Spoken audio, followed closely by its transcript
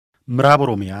ምዕራብ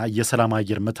ኦሮሚያ የሰላም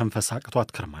አየር መተንፈስ አቅቷት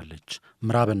ከርማለች።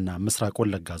 ምዕራብና ምስራቅ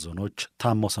ወለጋ ዞኖች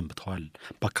ታመው ሰንብተዋል።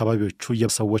 በአካባቢዎቹ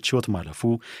የሰዎች ሕይወት ማለፉ፣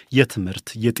 የትምህርት፣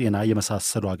 የጤና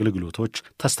የመሳሰሉ አገልግሎቶች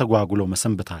ተስተጓጉለው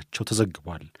መሰንበታቸው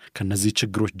ተዘግቧል። ከነዚህ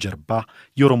ችግሮች ጀርባ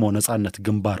የኦሮሞ ነጻነት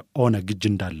ግንባር ኦነግ እጅ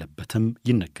እንዳለበትም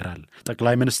ይነገራል።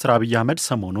 ጠቅላይ ሚኒስትር አብይ አህመድ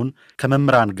ሰሞኑን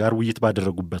ከመምህራን ጋር ውይይት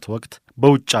ባደረጉበት ወቅት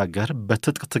በውጭ ሀገር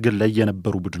በትጥቅ ትግል ላይ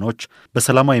የነበሩ ቡድኖች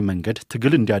በሰላማዊ መንገድ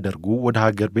ትግል እንዲያደርጉ ወደ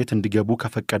ሀገር ቤት እንዲገቡ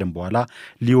ከፈቀደም በኋላ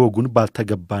ሊወጉን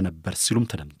ባልተገባ ነበር ሲሉም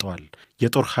ተደምጠዋል።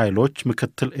 የጦር ኃይሎች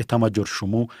ምክትል ኤታማጆር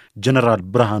ሹሙ ጀነራል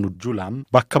ብርሃኑ ጁላም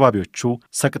በአካባቢዎቹ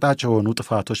ሰቅጣጭ የሆኑ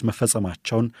ጥፋቶች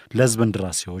መፈጸማቸውን ለሕዝብ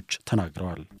እንደራሴዎች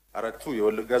ተናግረዋል። አራቱ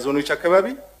የወለጋ ዞኖች አካባቢ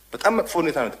በጣም መጥፎ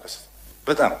ሁኔታ ነው የተከሰተው።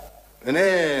 በጣም እኔ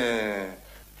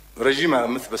ረጅም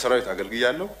ዓመት በሰራዊት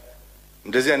አገልግያለሁ።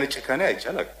 እንደዚህ አይነት ጭካኔ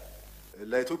አይቻልም።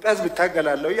 ለኢትዮጵያ ሕዝብ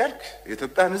ታገላለሁ ያልክ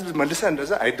የኢትዮጵያን ሕዝብ መልሰህ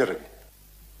እንደዛ አይደረግም።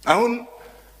 አሁን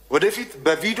ወደፊት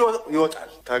በቪዲዮ ይወጣል፣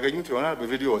 ታገኙት ይሆናል።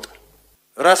 በቪዲዮ ይወጣል።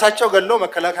 ራሳቸው ገለው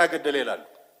መከላከያ ገደለ ይላሉ።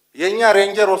 የኛ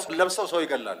ሬንጀር ለብሰው ሰው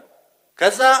ይገላሉ።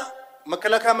 ከዛ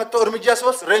መከላከያ መጥተው እርምጃ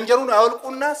ሲወስድ ሬንጀሩን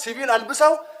አወልቁና ሲቪል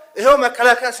አልብሰው ይሄው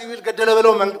መከላከያ ሲቪል ገደለ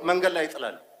ብለው መንገድ ላይ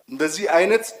ይጥላሉ። እንደዚህ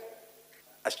አይነት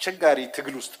አስቸጋሪ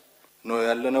ትግል ውስጥ ነው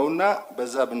ያለነውና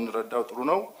በዛ ብንረዳው ጥሩ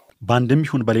ነው። በአንድም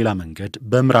ይሁን በሌላ መንገድ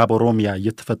በምዕራብ ኦሮሚያ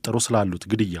እየተፈጠሩ ስላሉት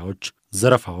ግድያዎች፣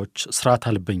 ዘረፋዎች፣ ስርዓት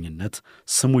አልበኝነት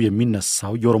ስሙ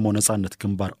የሚነሳው የኦሮሞ ነጻነት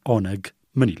ግንባር ኦነግ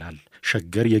ምን ይላል?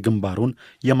 ሸገር የግንባሩን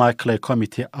የማዕከላዊ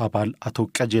ኮሚቴ አባል አቶ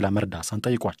ቀጀላ መርዳሳን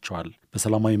ጠይቋቸዋል።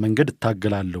 በሰላማዊ መንገድ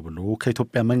እታገላለሁ ብሎ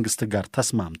ከኢትዮጵያ መንግስት ጋር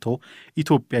ተስማምቶ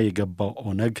ኢትዮጵያ የገባው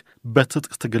ኦነግ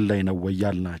በትጥቅ ትግል ላይ ነው ወይ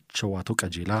ያልናቸው አቶ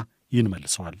ቀጀላ ይህን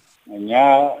መልሰዋል። እኛ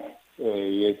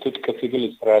የትጥቅ ትግል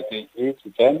ስትራቴጂ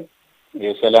ትተን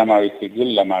የሰላማዊ ትግል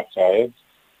ለማካሄድ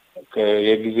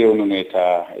የጊዜውን ሁኔታ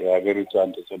የሀገሪቷን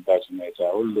ተጨባጭ ሁኔታ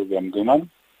ሁሉ ገምግመን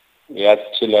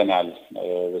ያስችለናል፣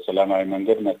 በሰላማዊ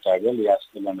መንገድ መታገል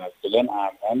ያስችለናል ብለን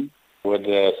አመን ወደ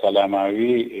ሰላማዊ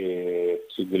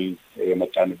ትግል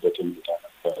የመጣንበት ሁኔታ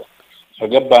ነበር።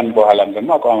 ከገባን በኋላም ደግሞ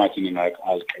አቋማችንን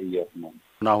አልቀየርንም።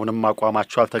 አሁንም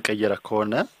አቋማችሁ አልተቀየረ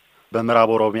ከሆነ በምዕራብ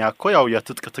ኦሮሚያ እኮ ያው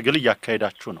የትጥቅ ትግል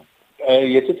እያካሄዳችሁ ነው።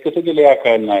 የትጥቅ ትግል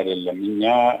ያካሄድን አይደለም። እኛ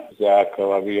እዚያ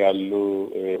አካባቢ ያሉ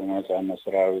ነጻነት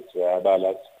ሰራዊት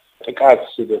አባላት ጥቃት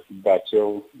ሲደርስባቸው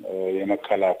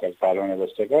የመከላከል ካልሆነ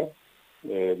በስተቀር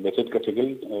በትጥቅ ትግል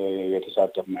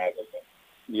የተሳተፍን አይደለም።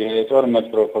 የጦርነት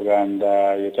ፕሮፓጋንዳ፣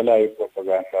 የተለያዩ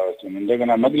ፕሮፓጋንዳዎችን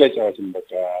እንደገና መግለጫዎችን በቃ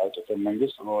አውጥተን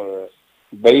መንግስት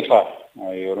በይፋ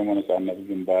የኦሮሞ ነጻነት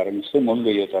ግንባርን ስም ሁሉ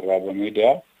እየጠራ በሚዲያ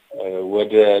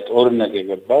ወደ ጦርነት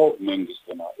የገባው መንግስት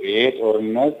ነው። ይሄ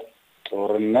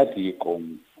ጦርነት ይቆም፣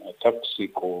 ተኩስ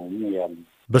ይቆም ያሉ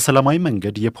በሰላማዊ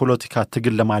መንገድ የፖለቲካ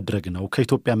ትግል ለማድረግ ነው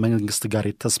ከኢትዮጵያ መንግስት ጋር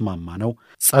የተስማማ ነው።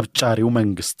 ጸብጫሪው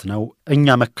መንግስት ነው፣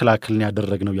 እኛ መከላከልን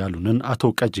ያደረግነው ያሉንን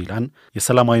አቶ ቀጀላን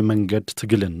የሰላማዊ መንገድ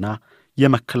ትግልና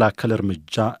የመከላከል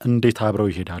እርምጃ እንዴት አብረው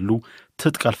ይሄዳሉ?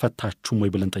 ትጥቅ አልፈታችሁም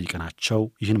ወይ ብለን ጠይቀናቸው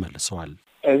ይህን መልሰዋል።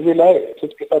 እዚህ ላይ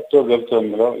ትጥቅ ፈተው ገብተው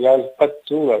የሚለው ያልፈቱ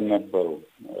ነበሩ።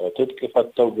 ትጥቅ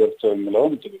ፈተው ገብተው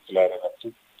የሚለውን ትክክል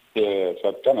አይደለም።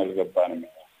 ፈተን አልገባንም።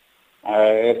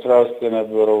 ኤርትራ ውስጥ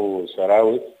የነበረው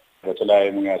ሰራዊት በተለያዩ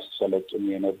ሙያ ሲሰለጥኑ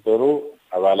የነበሩ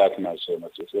አባላት ናቸው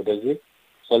የመጡት። ወደዚህ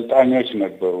ሰልጣኞች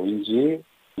ነበሩ እንጂ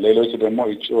ሌሎች ደግሞ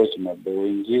እጩዎች ነበሩ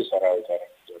እንጂ ሰራዊት አይደለም።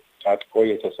 ታጥቆ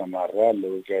የተሰማራ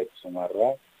ለውጊያ የተሰማራ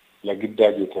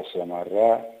ለግዳጅ የተሰማራ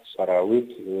ሰራዊት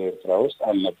ኤርትራ ውስጥ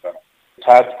አልነበረም።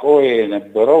 ታጥቆ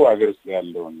የነበረው አገር ውስጥ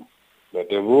ያለው ነው።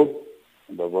 በደቡብ፣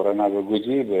 በቦረና፣ በጉጂ፣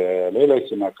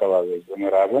 በሌሎችም አካባቢዎች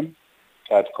በምዕራብም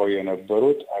ታጥቀው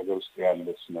የነበሩት አገር ውስጥ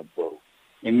ያሉት ነበሩ።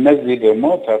 እነዚህ ደግሞ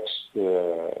ተኩስ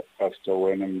ከፍተው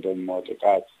ወይንም ደግሞ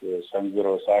ጥቃት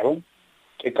ሰንዝረው ሳይሆን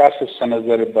ጥቃት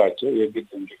ሲሰነዘርባቸው የግድ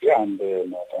እንግዲህ አንድ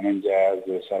ጠመንጃ የያዘ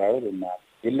ሰራዊት እና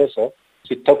ግለሰብ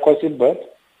ሲተኮስበት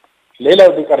ሌላው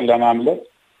ቢቀር ለማምለጥ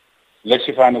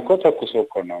ለሽፋን እኮ ተኩሶ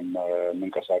እኮ ነው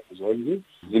የምንቀሳቀሰው እንጂ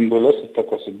ዝም ብሎ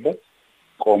ሲተኮስበት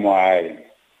ቆሞ አያይም።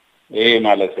 ይሄ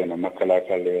ማለት ነው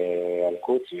መከላከል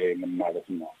ያልኩት። ይሄ ምን ማለት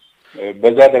ነው?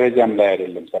 በዛ ደረጃም ላይ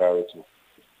አይደለም ሰራዊቱ።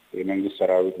 የመንግስት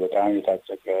ሰራዊት በጣም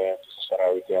የታጠቀ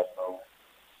ሰራዊት ያለው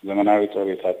ዘመናዊ ጦር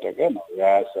የታጠቀ ነው። ያ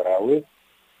ሰራዊት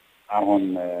አሁን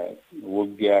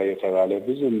ውጊያ የተባለ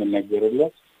ብዙ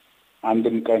የምንነገርለት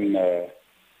አንድም ቀን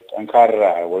ጠንካራ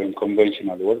ወይም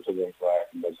ኮንቬንሽናል ወር ተዘርጓል።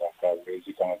 በዛ አካባቢ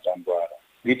እዚህ ከመጣን በኋላ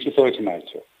ግጭቶች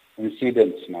ናቸው፣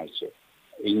 ኢንሲደንትስ ናቸው።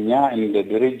 እኛ እንደ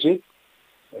ድርጅት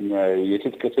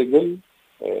የትጥቅ ትግል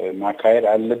ማካሄድ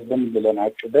አለብን ብለን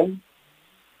አቅደን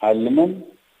አልመን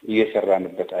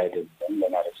እየሰራንበት አይደለም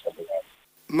ለማለት ፈልጋለሁ።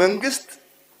 መንግስት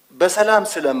በሰላም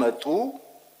ስለመጡ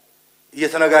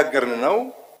እየተነጋገርን ነው።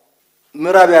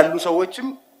 ምዕራብ ያሉ ሰዎችም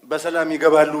በሰላም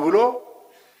ይገባሉ ብሎ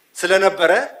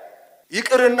ስለነበረ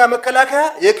ይቅርና መከላከያ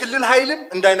የክልል ኃይልም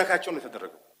እንዳይነካቸው ነው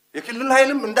ተደረገው የክልል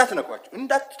ኃይልም እንዳትነኳቸው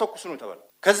እንዳትተኩሱ ነው ተባለ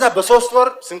ከዛ በ3 ወር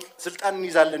ስልጣን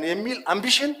እንይዛለን የሚል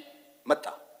አምቢሽን መጣ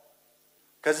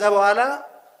ከዛ በኋላ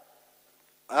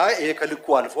ይሄ ከልኩ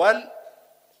አልፏል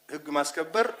ህግ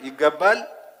ማስከበር ይገባል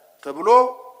ተብሎ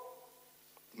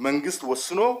መንግስት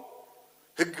ወስኖ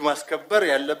ህግ ማስከበር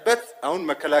ያለበት አሁን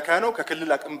መከላከያ ነው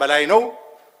ከክልል አቅም በላይ ነው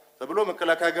ተብሎ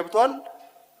መከላከያ ገብቷል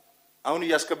አሁን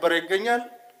ያስከበረ ይገኛል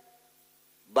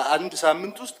በአንድ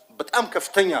ሳምንት ውስጥ በጣም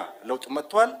ከፍተኛ ለውጥ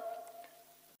መጥቷል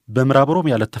በምዕራብ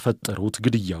ኦሮሚያ ለተፈጠሩት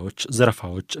ግድያዎች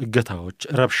ዘረፋዎች እገታዎች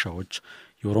ረብሻዎች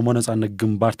የኦሮሞ ነጻነት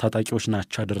ግንባር ታጣቂዎች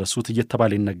ናቸው ያደረሱት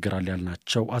እየተባለ ይነገራል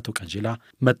ያልናቸው አቶ ቀጀላ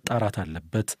መጣራት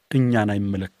አለበት እኛን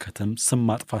አይመለከትም ስም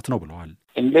ማጥፋት ነው ብለዋል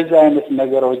እንደዚህ አይነት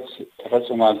ነገሮች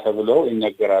ተፈጽሟል ተብለው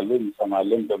ይነገራሉ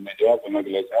እንሰማለን በሚዲያ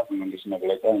በመግለጫ በመንግስት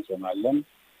መግለጫ እንሰማለን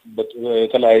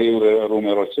የተለያዩ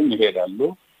ሩመሮችም ይሄዳሉ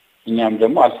እኛም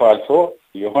ደግሞ አልፎ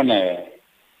የሆነ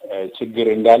ችግር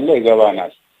እንዳለ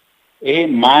ይገባናል ይሄ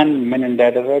ማን ምን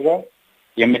እንዳደረገ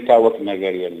የሚታወቅ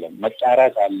ነገር የለም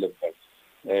መጣራት አለበት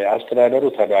አስተዳደሩ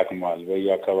ተዳክሟል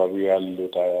በየአካባቢው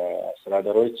ያሉት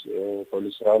አስተዳደሮች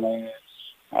ፖሊስ ስራውን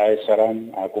አይሰራም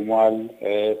አቁሟል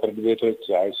ፍርድ ቤቶች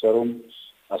አይሰሩም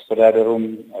አስተዳደሩም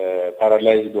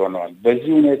ፓራላይዝድ ሆነዋል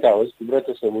በዚህ ሁኔታ ውስጥ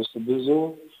ህብረተሰቡ ውስጥ ብዙ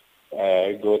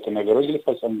ህገወጥ ነገሮች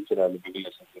ሊፈጸሙ ይችላሉ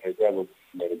በግለሰብ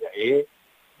ደረጃ ይሄ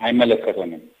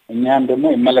አይመለከተንም እኛም ደግሞ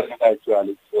ይመለከታቸዋል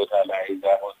ቦታ ላይ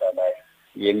ቦታ ላይ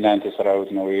የእናንተ ሰራዊት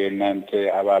ነው የእናንተ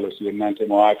አባሎች የእናንተ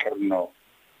መዋቅር ነው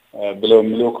ብለው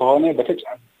ምሎ ከሆነ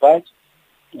በተጨባጭ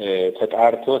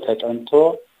ተጣርቶ ተጠንቶ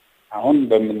አሁን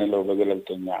በመንለው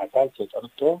በገለልተኛ አካል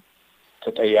ተጠርቶ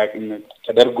ተጠያቂነት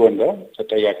ተደርጎ እንደው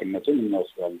ተጠያቂነትን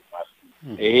እንወስዳለን ማለት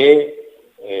ነው ይሄ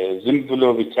ዝም ብሎ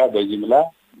ብቻ በጅምላ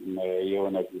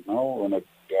የኦነግ ነው ኦነግ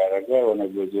ያረገ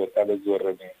ኦነግ በዚህ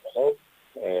ወረደ ነው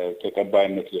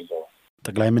ተቀባይነት የለውም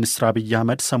ጠቅላይ ሚኒስትር አብይ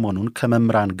አህመድ ሰሞኑን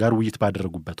ከመምራን ጋር ውይይት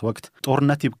ባደረጉበት ወቅት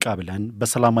ጦርነት ይብቃ ብለን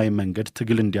በሰላማዊ መንገድ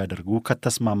ትግል እንዲያደርጉ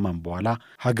ከተስማማን በኋላ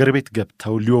ሀገር ቤት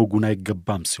ገብተው ሊወጉን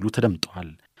አይገባም ሲሉ ተደምጠዋል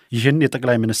ይህን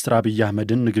የጠቅላይ ሚኒስትር አብይ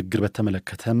አህመድን ንግግር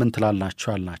በተመለከተ ምን ትላላችሁ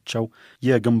ያልናቸው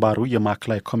የግንባሩ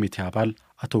የማዕከላዊ ኮሚቴ አባል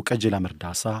አቶ ቀጀላ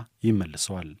መርዳሳ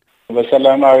ይመልሰዋል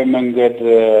በሰላማዊ መንገድ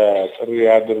ጥሪ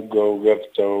አድርገው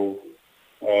ገብተው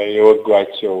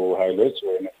የወጓቸው ኃይሎች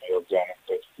ወይም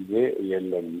የወጋንበት ጊዜ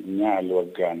የለም እኛ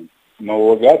አልወጋንም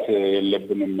መወጋት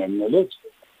የለብንም የሚሉት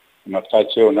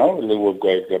መብታቸው ነው ሊወጉ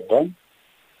አይገባም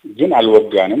ግን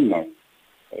አልወጋንም ነው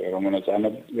የኦሮሞ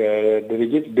ነጻነት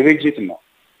ድርጅት ነው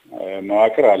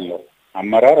መዋቅር አለው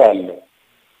አመራር አለው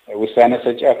ውሳኔ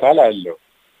ሰጪ አካል አለው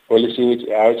ፖሊሲ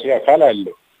አውጪ አካል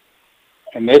አለው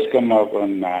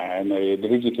እስከማውቀውና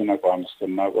የድርጅቱን አቋም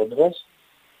እስከማውቀው ድረስ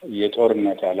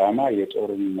የጦርነት ዓላማ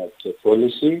የጦርነት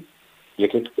ፖሊሲ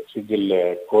የትጥቅ ትግል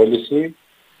ፖሊሲ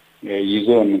ይዞ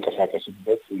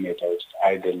እንንቀሳቀስበት ሁኔታ ውስጥ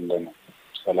አይደለም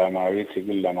ሰላማዊ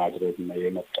ትግል ለማድረግ ነው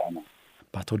የመጣ ነው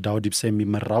በአቶ ዳውድ ኢብሳ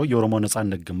የሚመራው የኦሮሞ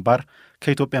ነጻነት ግንባር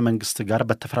ከኢትዮጵያ መንግስት ጋር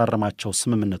በተፈራረማቸው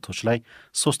ስምምነቶች ላይ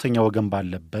ሶስተኛ ወገን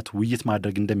ባለበት ውይይት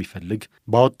ማድረግ እንደሚፈልግ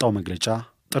ባወጣው መግለጫ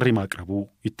ጥሪ ማቅረቡ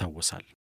ይታወሳል